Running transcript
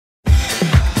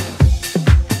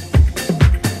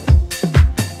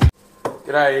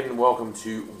G'day and welcome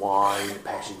to Wine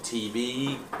Passion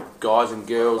TV. Guys and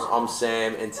girls, I'm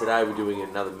Sam and today we're doing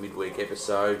another midweek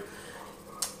episode.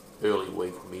 Early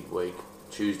week, midweek,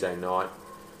 Tuesday night.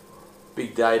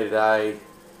 Big day today,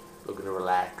 looking to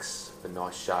relax, a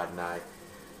nice Chardonnay.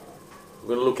 We're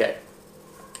going to look at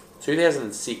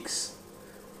 2006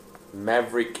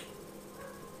 Maverick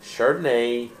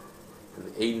Chardonnay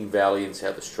from the Eden Valley in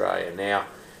South Australia. Now,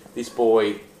 this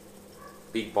boy,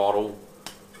 big bottle,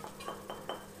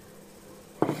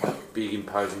 big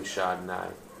imposing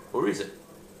Chardonnay, or is it?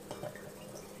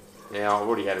 Now I've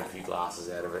already had a few glasses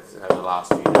out of it over the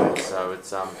last few days, so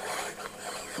it's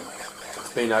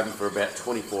been open for about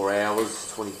 24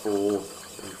 hours, 24,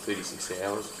 36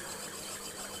 hours.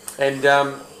 And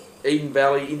Eden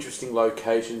Valley, interesting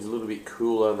locations, a little bit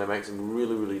cooler, and they make some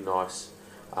really nice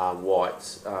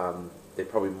whites. They're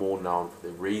probably more known for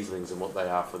their Rieslings than what they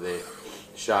are for their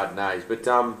Chardonnays. But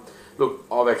look,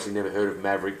 I've actually never heard of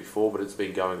Maverick before, but it's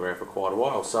been going around for quite a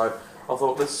while. So I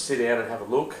thought, let's sit down and have a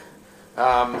look.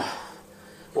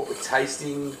 What we're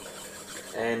tasting,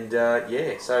 and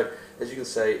yeah. So as you can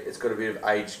see, it's got a bit of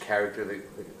aged character.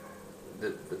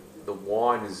 The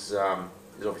wine is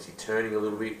obviously turning a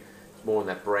little bit. It's more in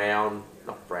that brown,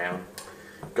 not brown,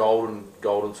 golden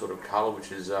sort of colour,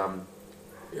 which is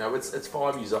you know, it's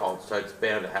 5 years old, so it's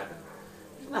bound to happen.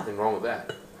 There's nothing wrong with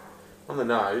that. On the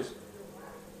nose,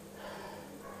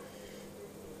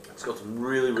 it's got some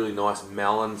really nice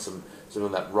melon, some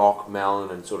of that rock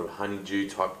melon and sort of honeydew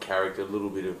type character, a little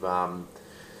bit of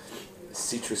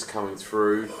citrus coming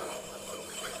through.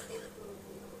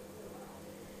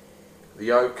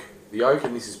 The oak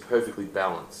in this is perfectly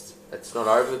balanced. It's not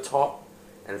over the top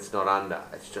and it's not under.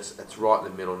 It's right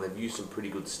in the middle, and they've used some pretty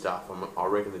good stuff. I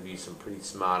reckon they've used some pretty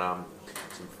smart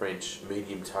some French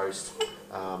medium toast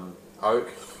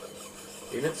oak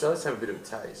in it. So let's have a bit of a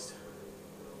taste.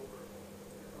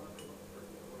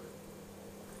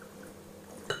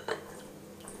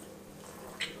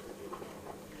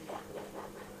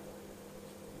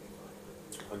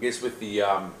 I guess with the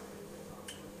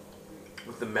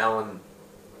melon,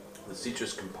 the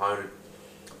citrus component,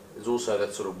 there's also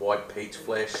that sort of white peach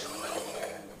flesh,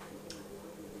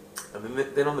 and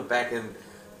then on the back end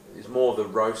is more of the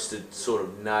roasted sort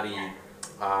of nutty,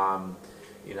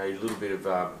 you know, a little bit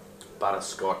of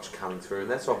butterscotch coming through,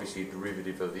 and that's obviously a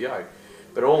derivative of the oak.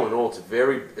 But all in all, it's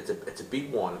a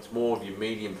big wine. It's more of your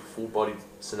medium, full-bodied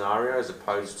scenario as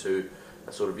opposed to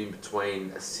a sort of in between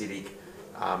acidic,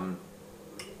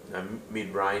 you know,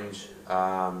 mid-range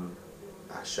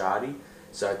shardy.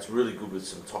 So it's really good with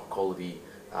some top quality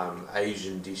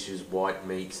Asian dishes, white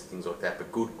meats, things like that.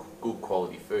 But good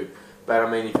quality food. But I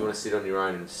mean, if you want to sit on your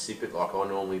own and sip it like I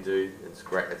normally do, it's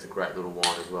great. It's a great little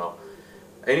wine as well.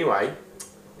 Anyway,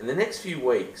 in the next few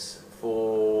weeks,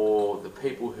 for the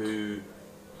people who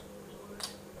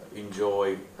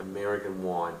enjoy American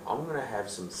wine, I'm going to have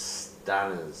some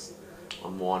stunners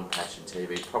on Wine Passion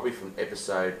TV, probably from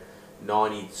episode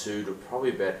 92 to probably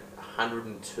about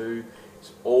 102.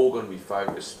 It's all going to be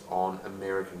focused on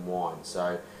American wine,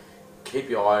 so keep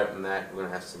your eye on that. We're going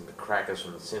to have some crackers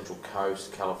from the Central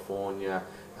Coast, California,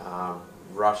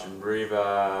 Russian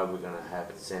River. We're going to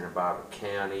have it Santa Barbara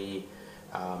County.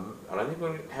 I don't think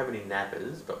we're going to have any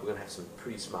Napas, but we're going to have some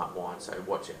pretty smart wine, so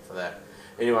watch out for that.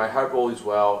 Anyway, I hope all is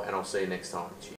well, and I'll see you next time. Cheers.